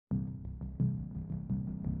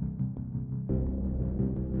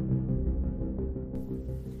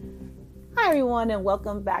Hi, everyone, and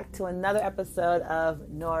welcome back to another episode of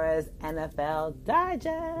Nora's NFL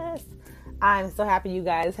Digest. I'm so happy you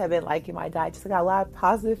guys have been liking my digest. I got a lot of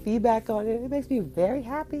positive feedback on it. It makes me very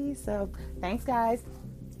happy. So thanks, guys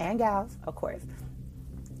and gals, of course.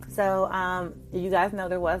 So you guys know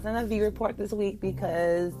there wasn't a V report this week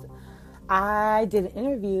because I did an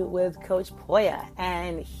interview with Coach Poya,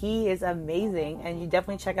 and he is amazing. And you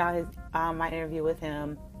definitely check out his my interview with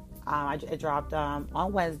him. It dropped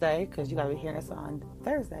on Wednesday because you got to be hearing this on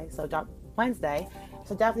Thursday. So it dropped Wednesday.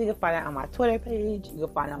 So definitely you can find it on my Twitter page. You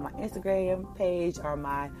can find it on my Instagram page or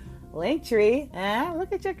my Linktree. And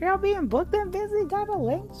look at your girl booked and busy. Got a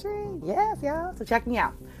Linktree. Yes, y'all. So check me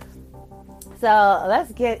out. So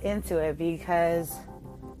let's get into it because,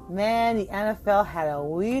 man, the NFL had a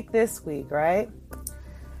week this week, right?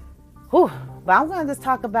 Whew. But I'm going to just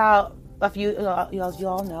talk about a few, as you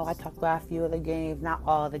all know, I talked about a few of the games, not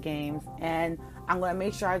all of the games. And I'm going to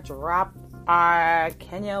make sure I drop our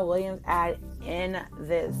Kenya Williams ad in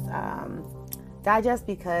this digest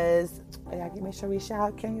because I got to make sure we shout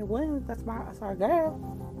out Kenya Williams. That's our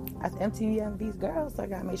girl. That's MTV's girl, so I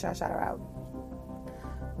got to make sure I shout her out.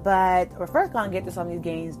 But we're first going to get to some of these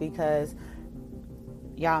games because,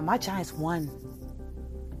 y'all, my Giants won.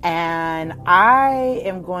 And I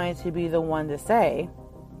am going to be the one to say,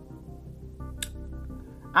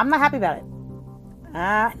 I'm not happy about it.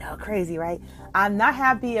 I know, crazy, right? I'm not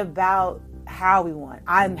happy about how we won.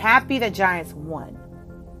 I'm happy the Giants won.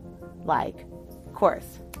 Like, of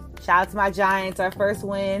course. Shout out to my Giants, our first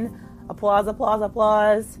win. Applause, applause,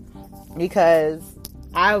 applause. Because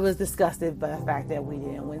I was disgusted by the fact that we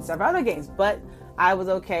didn't win several other games. But I was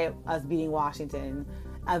okay us beating Washington.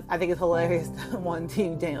 I think it's hilarious that one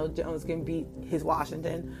team, Daniel Jones, can beat his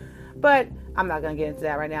Washington. But I'm not going to get into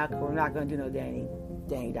that right now because we're not going to do no Danny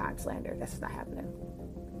Dimes slander. That's just not happening.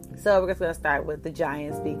 So we're just going to start with the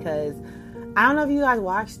Giants because I don't know if you guys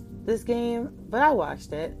watched this game, but I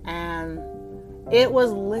watched it. And it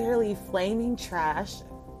was literally flaming trash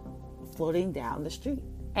floating down the street.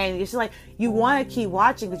 And it's just like, you want to keep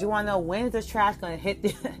watching because you want to know when is this trash going to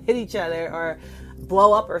hit each other or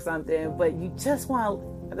blow up or something. But you just want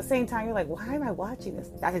to, at the same time, you're like, why am I watching this?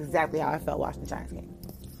 That's exactly how I felt watching the Giants game.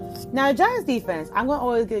 Now, the Giants defense, I'm going to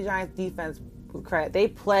always give the Giants defense credit. They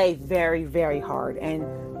play very, very hard. And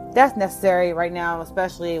that's necessary right now,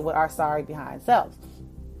 especially with our sorry behind selves.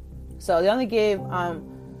 So they only gave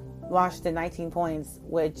Washington 19 points,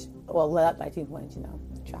 let up 19 points,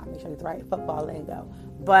 trying to make sure it's the right football lingo.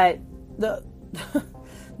 But the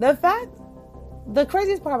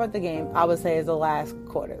craziest part about the game, I would say, is the last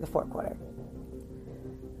quarter, the fourth quarter.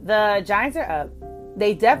 The Giants are up.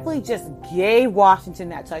 They definitely just gave Washington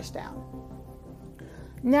that touchdown.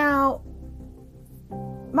 Now,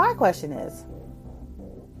 my question is,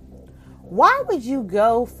 why would you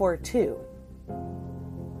go for two?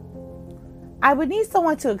 I would need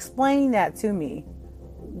someone to explain that to me.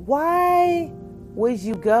 Why would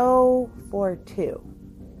you go for two?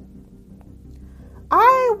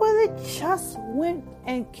 I would have just went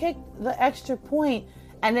and kicked the extra point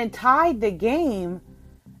and then tied the game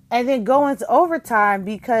and then go into overtime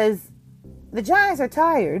because the Giants are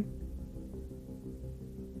tired.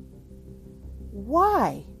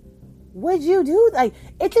 Why would you do that?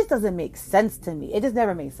 It just doesn't make sense to me. It just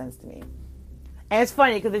never makes sense to me. And it's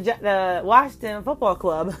funny because the Washington Football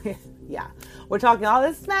Club, yeah, we're talking all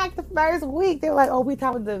this smack the first week. They're like, oh, we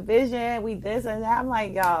talk about the division, we this and that. I'm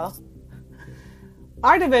like, y'all,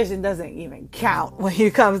 our division doesn't even count when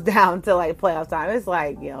it comes down to playoff time. It's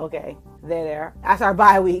like, okay, they're there. That's our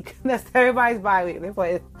bye week. That's everybody's bye week. They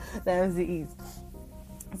play the NFC East.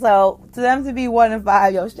 So to them to be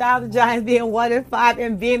 1-5, shout out to Giants being 1-5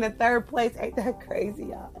 and being the third place. Ain't that crazy,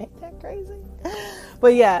 y'all? Ain't that crazy?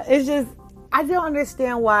 But yeah, it's just, I don't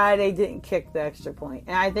understand why they didn't kick the extra point.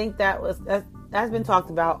 And I think that's been talked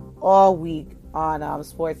about all week on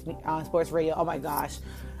sports radio. Oh my gosh.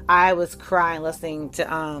 I was crying listening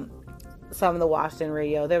to some of the Washington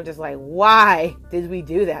radio. They were just like, why did we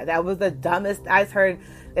do that? That was the dumbest. I just heard,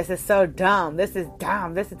 this is so dumb. This is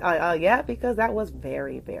dumb. This is, yeah, because that was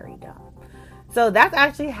very, very dumb. So that's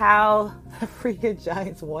actually how the freaking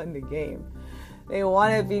Giants won the game. They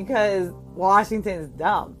won it because Washington's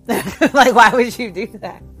dumb. Why would you do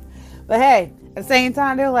that? But hey, at the same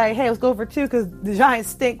time, they're like, hey, let's go for two because the Giants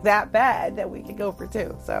stink that bad that we can go for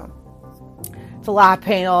two. So it's a lot of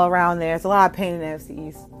pain all around there. It's a lot of pain in the NFC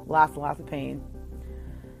East. Lots and lots of pain.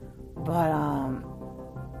 But,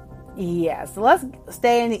 yeah. So let's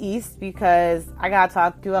stay in the East because I got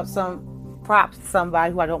to give up some props to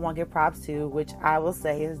somebody who I don't want to give props to, which I will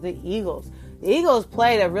say is the Eagles. The Eagles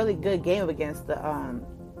played a really good game against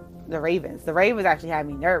the the Ravens. The Ravens actually had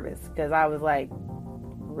me nervous because I was like,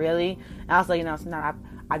 really? And also, sometimes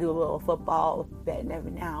I do a little football betting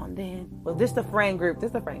every now and then. Well, this the friend group,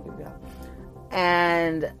 y'all.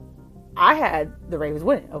 And I had the Ravens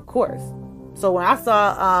winning, of course. So when I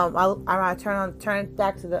saw, I turned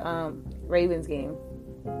back to the Ravens game,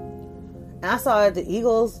 and I saw the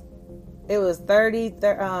Eagles, it was 28.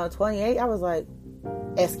 I was like,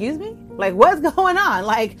 excuse me? Like, what's going on?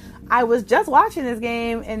 Like, I was just watching this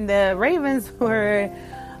game, and the Ravens were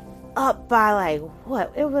up by, like,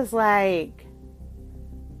 what? It was like,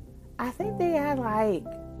 I think they had, like,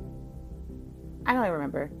 I don't even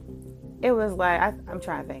remember. It was like, I'm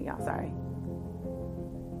trying to think, y'all, sorry.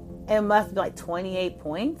 It must be like 28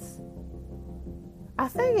 points. I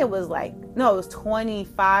think it was like, no, it was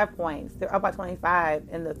 25 points. They're up by 25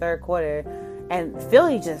 in the third quarter. And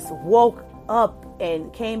Philly just woke up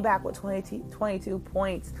and came back with 22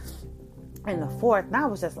 points in the fourth. And I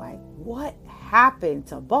was just like, what happened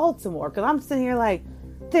to Baltimore? Because I'm sitting here like,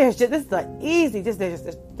 this is like easy.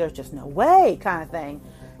 There's just no way kind of thing.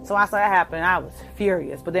 So I saw that happen, and I was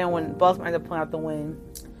furious. But then when Baltimore ended up pulling out the win,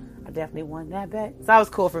 I definitely won that bet. So that was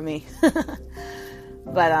cool for me.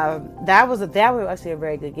 But that was actually a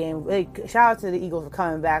very good game. Shout out to the Eagles for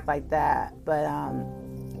coming back like that. But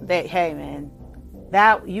hey man,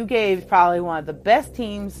 that you gave probably one of the best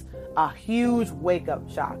teams a huge wake up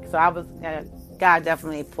shock. So gotta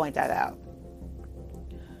definitely point that out.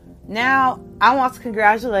 Now I want to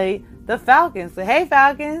congratulate the Falcons. So hey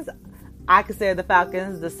Falcons, I consider the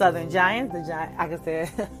Falcons the Southern Giants. I consider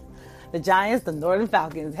the Giants the Northern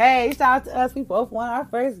Falcons. Hey, shout out to us. We both won our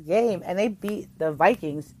first game, and they beat the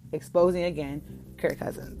Vikings, exposing again Kirk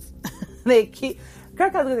Cousins.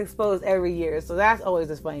 Kirk Cousins is exposed every year, so that's always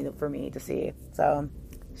just funny for me to see. So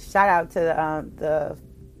shout out to the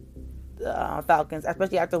Falcons,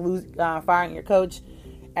 especially after firing your coach,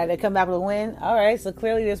 and they come back with a win. All right, so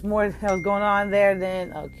clearly there's more that was going on there than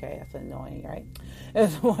that's annoying, right?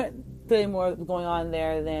 There's clearly more going on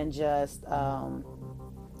there than just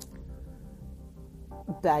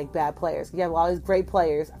bad players. You have all these great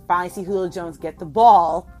players. I finally see Julio Jones get the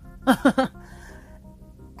ball.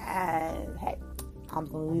 And hey, I'm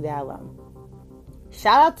going to leave that alone.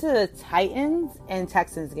 Shout out to the Titans and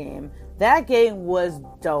Texans game. That game was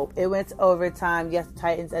dope. It went to overtime. Yes, the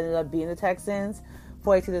Titans ended up beating the Texans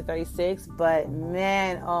 42-36. But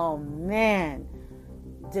man, oh man,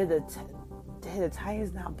 did the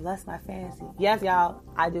Titans not bless my fantasy? Yes, y'all,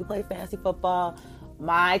 I do play fantasy football.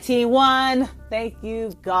 My team won. Thank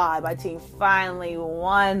you, God. My team finally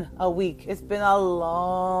won a week. It's been a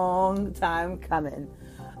long time coming.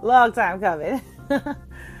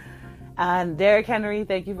 And Derrick Henry,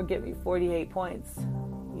 thank you for giving me 48 points.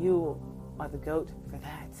 You are the GOAT for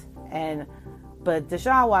that. But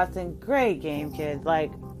Deshaun Watson, great game, kid.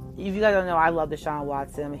 Like, if you guys don't know, I love Deshaun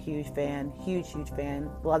Watson. I'm a huge fan. Huge fan.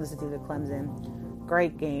 Love to do the Clemson.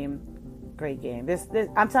 Great game. This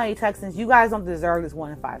I'm telling you, Texans, you guys don't deserve this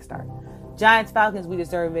 1 and 5 start. Giants, Falcons, we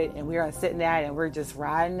deserve it, and we're sitting there and we're just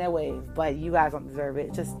riding that wave. But you guys don't deserve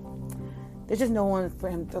it. There's just no one for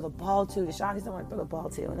him to throw the ball to. Deshaun needs someone to throw the ball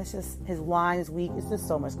to, and it's just his line is weak. It's just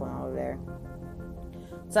so much going on over there.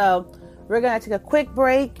 So we're gonna take a quick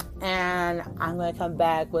break, and I'm gonna come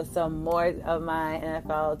back with some more of my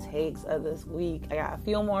NFL takes of this week. I got a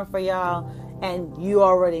few more for y'all, and you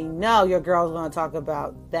already know your girl's gonna talk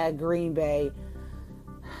about that Green Bay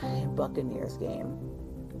Buccaneers game.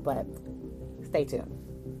 But stay tuned.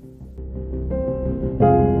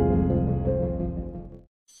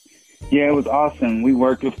 Yeah, it was awesome. We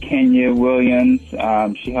worked with Kenya Williams.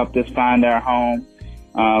 She helped us find our home.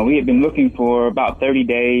 We had been looking for about 30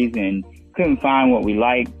 days and couldn't find what we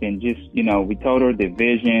liked. And just, we told her the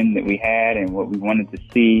vision that we had and what we wanted to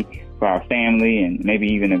see for our family and maybe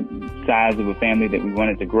even a size of a family that we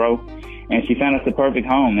wanted to grow. And she found us the perfect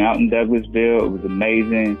home out in Douglasville. It was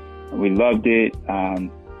amazing. We loved it.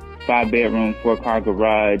 5-bedroom, 4-car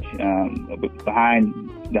garage. Behind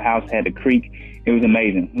the house had a creek. It was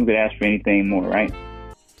amazing. Who could ask for anything more, right?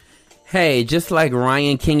 Hey, just like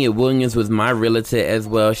Ryan, Kenya Williams was my realtor as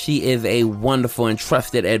well. She is a wonderful and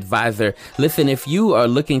trusted advisor. Listen, if you are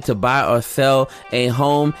looking to buy or sell a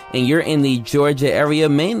home and you're in the Georgia area,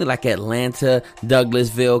 mainly like Atlanta,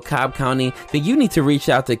 Douglasville, Cobb County, then you need to reach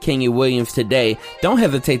out to Kenya Williams today. Don't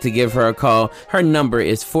hesitate to give her a call. Her number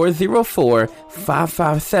is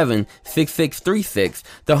 404-557-6636.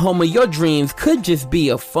 The home of your dreams could just be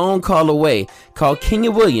a phone call away. Call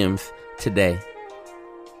Kenya Williams today.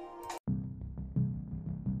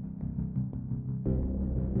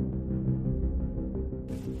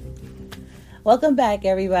 Welcome back,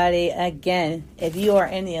 everybody. Again, if you are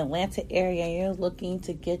in the Atlanta area and you're looking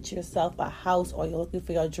to get yourself a house, or you're looking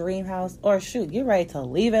for your dream house, or shoot, you're ready to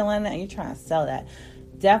leave Atlanta and you're trying to sell that,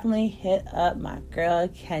 definitely hit up my girl,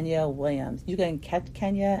 Kenya Williams. You can catch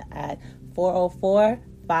Kenya at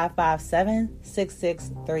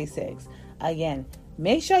 404-557-6636. Again,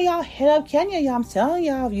 make sure y'all hit up Kenya. Y'all, I'm telling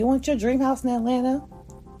y'all, if you want your dream house in Atlanta,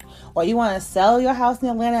 or you want to sell your house in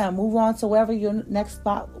Atlanta and move on to wherever your next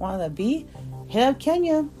spot want to be, hit up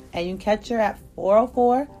Kenya, and you can catch her at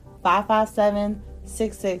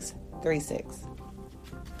 404-557-6636.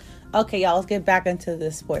 Okay, y'all, let's get back into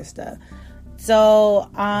this sports stuff. So,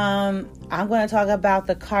 I'm going to talk about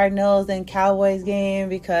the Cardinals and Cowboys game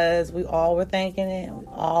because we all were thinking it, and we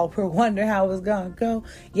all were wondering how it was going to go.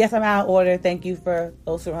 Yes, I'm out of order. Thank you for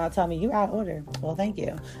those who want to tell me you're out of order. Well, thank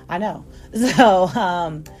you. I know. So,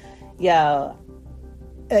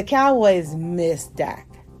 the Cowboys missed Dak.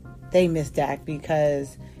 They missed Dak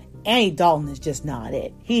because Andy Dalton is just not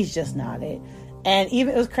it. He's just not it. And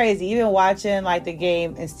even, it was crazy, even watching like the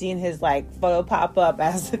game and seeing his like photo pop up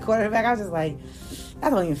as the quarterback, I was just like, I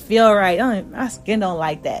don't even feel right. My skin don't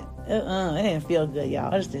like that. It didn't feel good,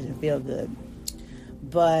 y'all. It just didn't feel good.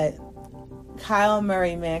 But Kyle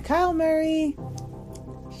Murray, man. Kyle Murray,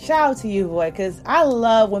 shout out to you, boy, because I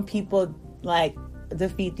love when people like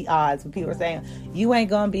defeat the odds, when people are saying you ain't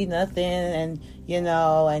gonna be nothing and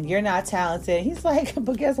and you're not talented. He's like,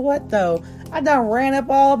 but guess what though, I done ran up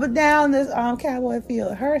all but down this Cowboy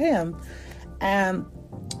field, hurt him. And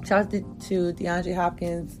shout out to DeAndre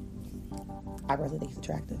Hopkins. I really think he's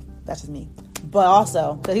attractive, that's just me, but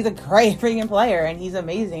also because he's a great freaking player and he's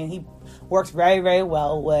amazing and he works very, very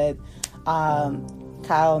well with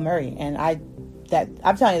Kyle Murray. And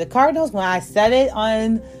I'm telling you, the Cardinals, when I said it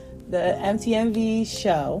on the MTMV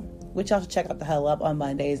show, which y'all should check out the hell up on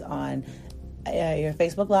Mondays on your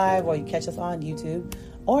Facebook Live, or you catch us on YouTube,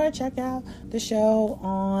 or check out the show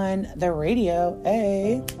on the radio.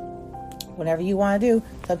 Hey, whatever you want to do,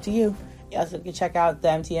 it's up to you. You also can check out the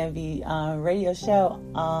MTMV radio show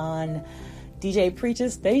on DJ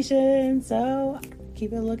Preacher's station, so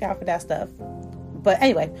keep a lookout for that stuff. But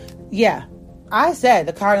anyway, yeah, I said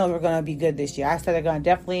the Cardinals were going to be good this year. I said they're going to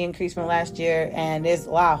definitely increase from last year, and there's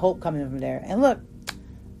a lot of hope coming from there. And look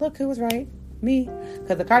who was right. Me.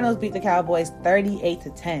 Because the Cardinals beat the Cowboys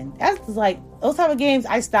 38-10. That's like, those type of games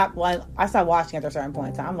I stopped watching at a certain point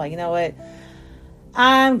in time. I'm like, you know what?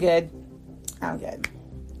 I'm good.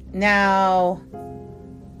 Now,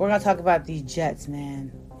 we're going to talk about these Jets, man.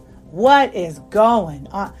 What is going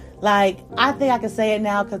on? Like, I think I can say it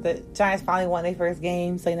now because the Giants finally won their first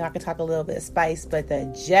game, so I can talk a little bit of spice, but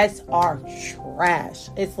the Jets are trash.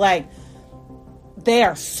 It's like, they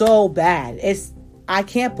are so bad. I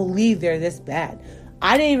can't believe they're this bad.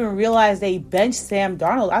 I didn't even realize they benched Sam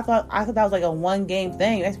Darnold. I thought that was like a one-game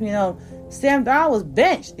thing. Next thing you know, Sam Darnold was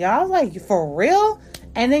benched. Y'all, I was like, for real?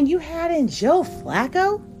 And then you had in Joe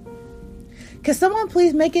Flacco? Can someone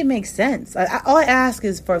please make it make sense? All I ask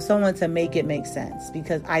is for someone to make it make sense,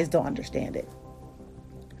 because I just don't understand it.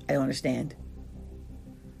 I don't understand.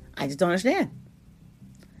 I just don't understand.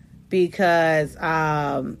 Because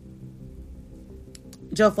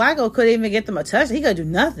Joe Flacco couldn't even get them a touch. He could do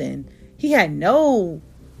nothing. He had no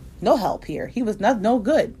help here. He was no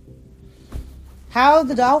good. How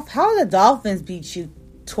did the Dolphins beat you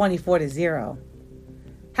 24-0?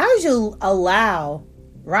 How did you allow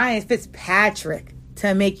Ryan Fitzpatrick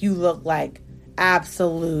to make you look like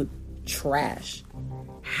absolute trash?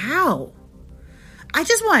 How? I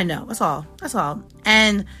just want to know. That's all.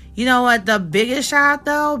 And you know what? The biggest shout out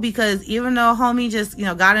though, because even though homie just,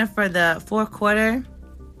 got in for the fourth quarter,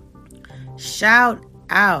 shout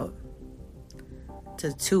out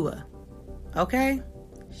to Tua. Okay?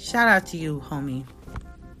 Shout out to you, homie.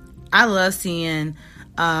 I love seeing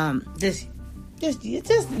this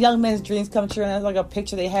young man's dreams come true. And there's like a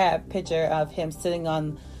picture of him sitting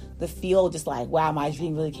on the field, just like, wow, my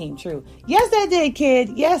dream really came true. Yes, it did,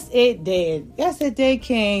 kid. Yes, it did. Yes, it did,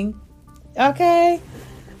 King. Okay.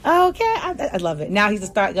 I love it. Now he's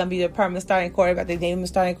gonna be the permanent starting quarterback. They named him the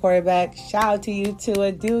starting quarterback. Shout out to you,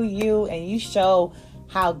 Tua. Do you, and you show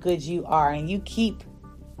how good you are, and you keep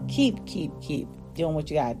doing what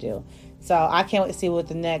you gotta do. So I can't wait to see what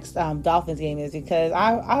the next Dolphins game is, because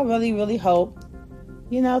I really, really hope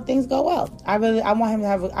things go well. I want him to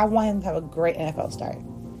have a great NFL start.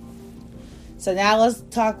 So now let's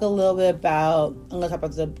talk a little bit about,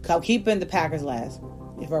 keeping the Packers last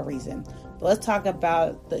for a reason. But let's talk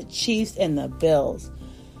about the Chiefs and the Bills.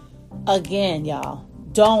 Again, y'all,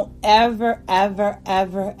 don't ever, ever,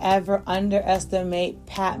 ever, ever underestimate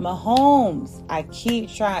Pat Mahomes. I keep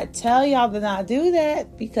trying to tell y'all to not do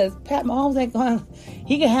that because Pat Mahomes ain't going.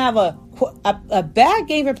 He can have a bad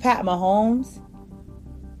game for Pat Mahomes.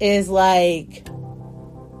 Is like,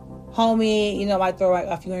 homie, might throw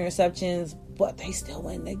a few interceptions, but they still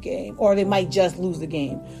win the game, or they might just lose the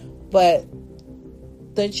game. But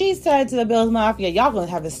the Chiefs said to the Bills Mafia, y'all gonna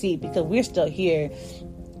have a seat because we're still here.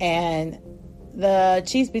 And the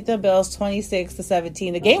Chiefs beat the Bills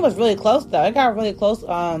 26-17. The game was really close though. It got really close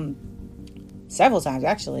several times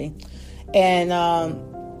actually. And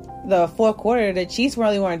the fourth quarter, the Chiefs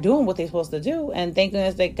really weren't doing what they're supposed to do, and thank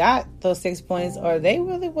goodness they got those 6 points, or they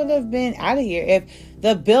really would have been out of here. If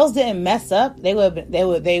the Bills didn't mess up, they would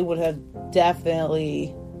have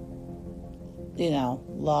definitely,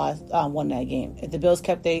 lost, won that game. If the Bills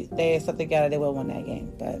kept their stuff together, they would have won that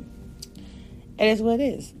game. But it is what it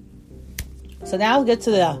is. So now let's get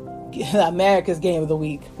to the America's game of the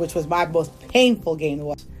week, which was my most painful game to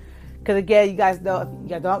watch. Because again, you guys know,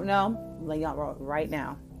 if you don't know, I'm letting y'all know right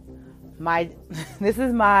now. This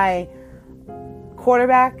is my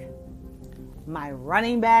quarterback, my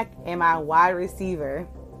running back, and my wide receiver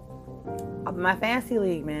of my fantasy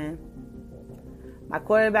league, man. My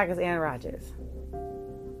quarterback is Aaron Rodgers.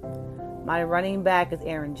 My running back is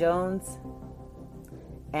Aaron Jones.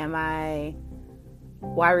 And my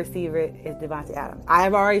wide receiver is Devontae Adams. I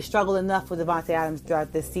have already struggled enough with Devontae Adams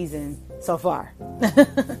throughout this season so far.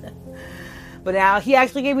 But now he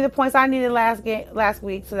actually gave me the points I needed last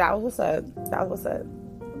week, so that was what's up.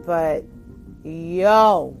 But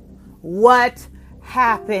yo, what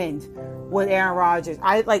happened with Aaron Rodgers?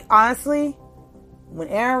 Honestly, when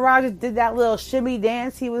Aaron Rodgers did that little shimmy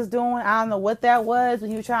dance he was doing, I don't know what that was.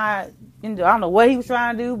 When he was trying, I don't know what he was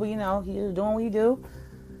trying to do, but he was doing what he do.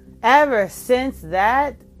 Ever since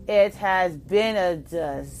that, it has been a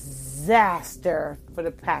disaster for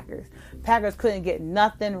the Packers. Packers couldn't get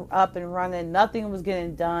nothing up and running. Nothing was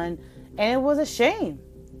getting done. And it was a shame.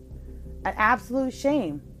 An absolute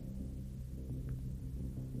shame.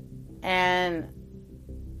 And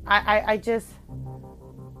I just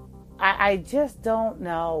don't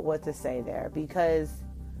know what to say there, because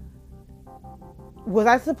was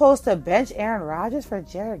I supposed to bench Aaron Rodgers for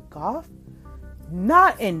Jared Goff?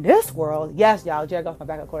 Not in this world. Yes, y'all, Jared Goff's my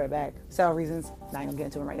backup quarterback. Several reasons. Not gonna get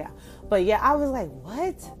into them right now. But yeah, I was like,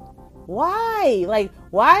 what? Why?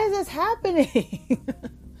 Why is this happening?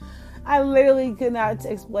 I literally could not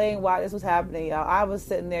explain why this was happening, y'all. I was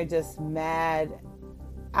sitting there just mad.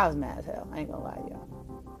 I was mad as hell. I ain't gonna lie to y'all.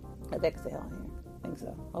 I think I can stay on here. I think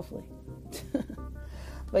so. Hopefully.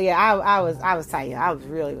 But yeah, I was tight. Y'all. I was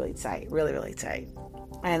really, really tight. Really, really tight.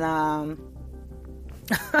 And I'm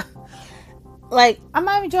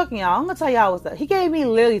not even joking, y'all. I'm gonna tell y'all what's up. He gave me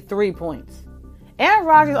literally 3 points. Aaron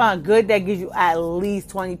Rodgers on a good day gives you at least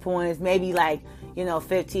 20 points, maybe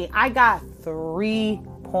 15. I got 3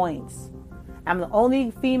 points. I'm the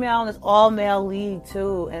only female in this all-male league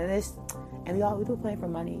too, and we do play for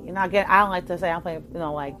money. Again, I don't like to say I'm playing,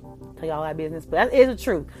 tell y'all that business, but that is the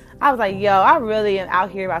truth. I was like, yo, I really am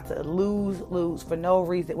out here about to lose for no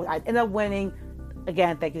reason. I end up winning.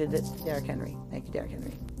 Again, thank you to Derrick Henry. Thank you, Derrick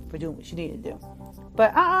Henry, for doing what you needed to do.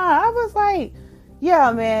 But I was like,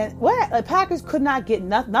 yeah, man, what? The Packers could not get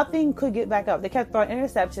nothing could get back up. They kept throwing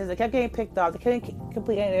interceptions. They kept getting picked off. They couldn't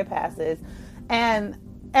complete any of their passes. And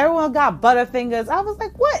everyone got butterfingers. I was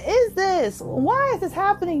like, what is this? Why is this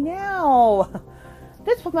happening now?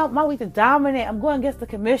 This was my week to dominate. I'm going against the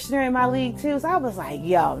commissioner in my league too. So I was like,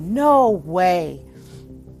 yo, no way.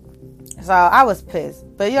 So I was pissed.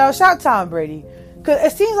 But yo, shout out Tom Brady.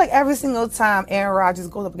 Because it seems like every single time Aaron Rodgers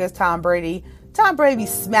goes up against Tom Brady be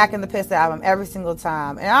smacking the piss out of him every single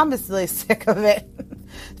time. And I'm just really sick of it.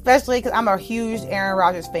 Especially because I'm a huge Aaron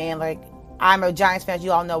Rodgers fan. I'm a Giants fan, as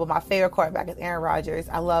you all know, but my favorite quarterback is Aaron Rodgers.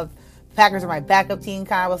 I love Packers are my backup team,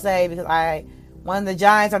 kind of will say, because when the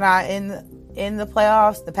Giants are not in the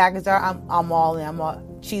playoffs, the Packers are, I'm all in. I'm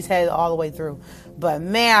all cheesehead all the way through. But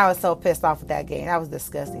man, I was so pissed off with that game. That was a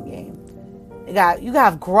disgusting game. You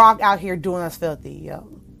got Gronk out here doing us filthy, yo.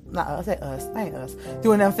 Not us, I say us. I ain't us.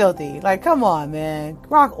 Doing them filthy. Come on, man.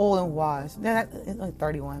 Gronk old and washed. It's only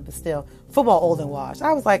 31, but still. Football old and washed.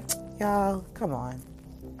 I was like, y'all, come on.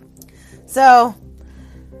 So,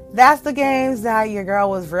 that's the games that your girl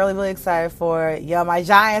was really, really excited for. Yo, my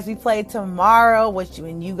Giants, we play tomorrow, which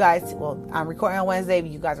when you guys, I'm recording on Wednesday,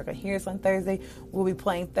 but you guys are going to hear this on Thursday. We'll be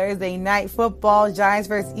playing Thursday night football, Giants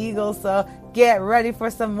versus Eagles. So, get ready for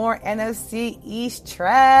some more NFC East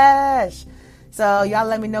trash. So, y'all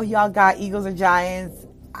let me know who y'all got, Eagles or Giants.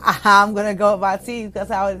 I'm going to go with my team. That's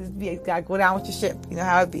how it be. Got to go down with your ship. You know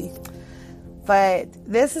how it be. But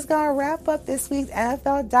this is going to wrap up this week's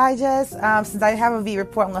NFL Digest. Since I have a V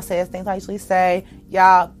report, I'm going to say the things I usually say.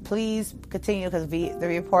 Y'all, please continue, because the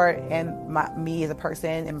report and me as a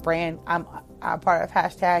person and brand, I'm part of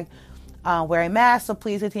hashtag wearing masks. So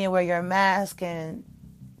please continue to wear your mask and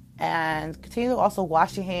continue to also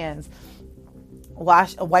wash your hands.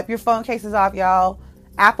 Wipe your phone cases off, y'all.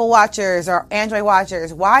 Apple Watchers or Android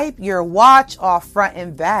Watchers, wipe your watch off front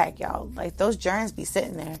and back, y'all. Like, those germs be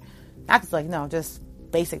sitting there. Not just just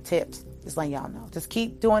basic tips. Just letting y'all know. Just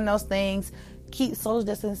keep doing those things. Keep social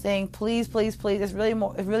distancing. Please, please, please. It's really,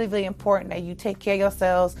 really important that you take care of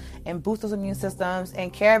yourselves and boost those immune systems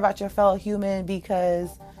and care about your fellow human, because,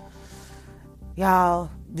 y'all,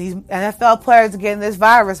 these NFL players are getting this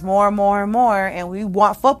virus more and more and more, and we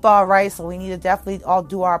want football, right? So we need to definitely all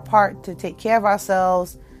do our part to take care of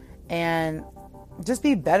ourselves and just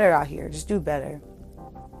be better out here. Just do better.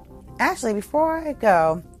 Actually, before I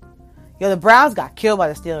go, the Browns got killed by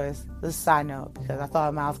the Steelers. This is a side note, because I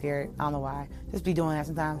thought Myles Garrett. I don't know why. Just be doing that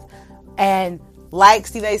sometimes. And like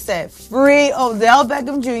Steve A said, free Odell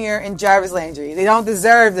Beckham Jr. and Jarvis Landry. They don't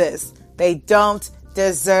deserve this. They don't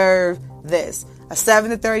deserve this. A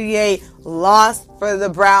 7-38 loss for the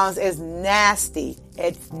Browns is nasty.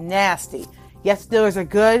 It's nasty. Yes, Steelers are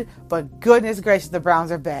good, but goodness gracious, the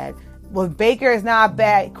Browns are bad. Well, Baker is not a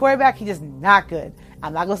bad quarterback. He's just not good.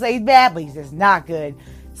 I'm not going to say he's bad, but he's just not good.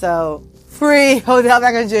 So, free Odell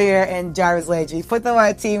Beckham Jr. and Jarvis Landry. Put them on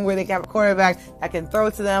a team where they can have a quarterback that can throw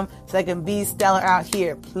to them so they can be stellar out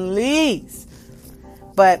here. Please.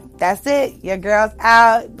 But that's it. Your girl's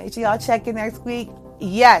out. Make sure y'all check in next week.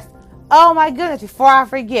 Yes. Oh my goodness, before I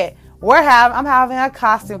forget, I'm having a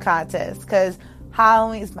costume contest, because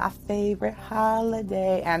Halloween is my favorite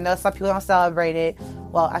holiday. And I know some people don't celebrate it.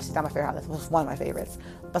 Well, actually, it's not my favorite holiday. It's one of my favorites.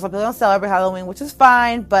 But some people don't celebrate Halloween, which is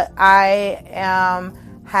fine. But I am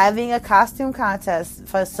having a costume contest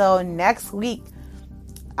so next week,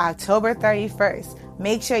 October 31st.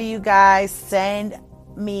 Make sure you guys send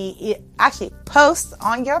me, post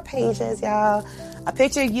on your pages, y'all, a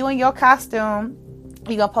picture of you in your costume.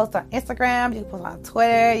 You can post on Instagram, you can post on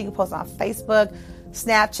Twitter, you can post on Facebook,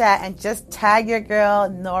 Snapchat, and just tag your girl,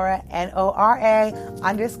 Nora, Nora_Natish,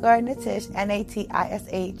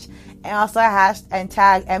 Natish, and also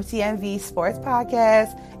tag MTMV Sports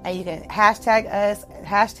Podcast, and you can hashtag us.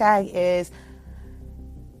 Hashtag is,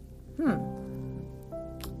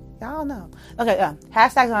 y'all know. Okay,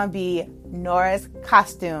 hashtag is going to be Nora's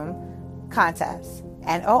Costume Contest,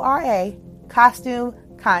 Nora Costume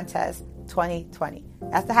Contest 2020.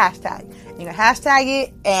 That's the hashtag. You can hashtag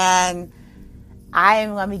it, and I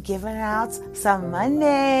am going to be giving out some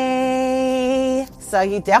money. So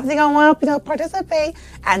you definitely going to want to participate.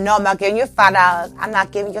 I know I'm not giving you $5. I'm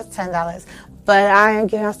not giving you $10. But I am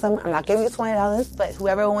giving out some. I'm not giving you $20. But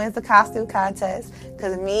whoever wins the costume contest,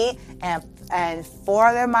 because me and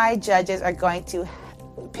 4 of my judges are going to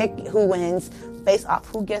pick who wins based off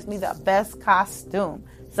who gives me the best costume.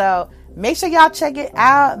 So make sure y'all check it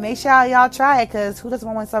out. Make sure y'all try it, because who doesn't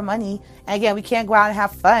want to win some money? And again, we can't go out and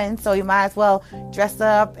have fun, so you might as well dress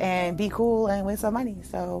up and be cool and win some money.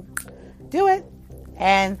 So do it.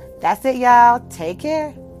 And that's it, y'all. Take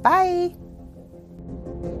care. Bye.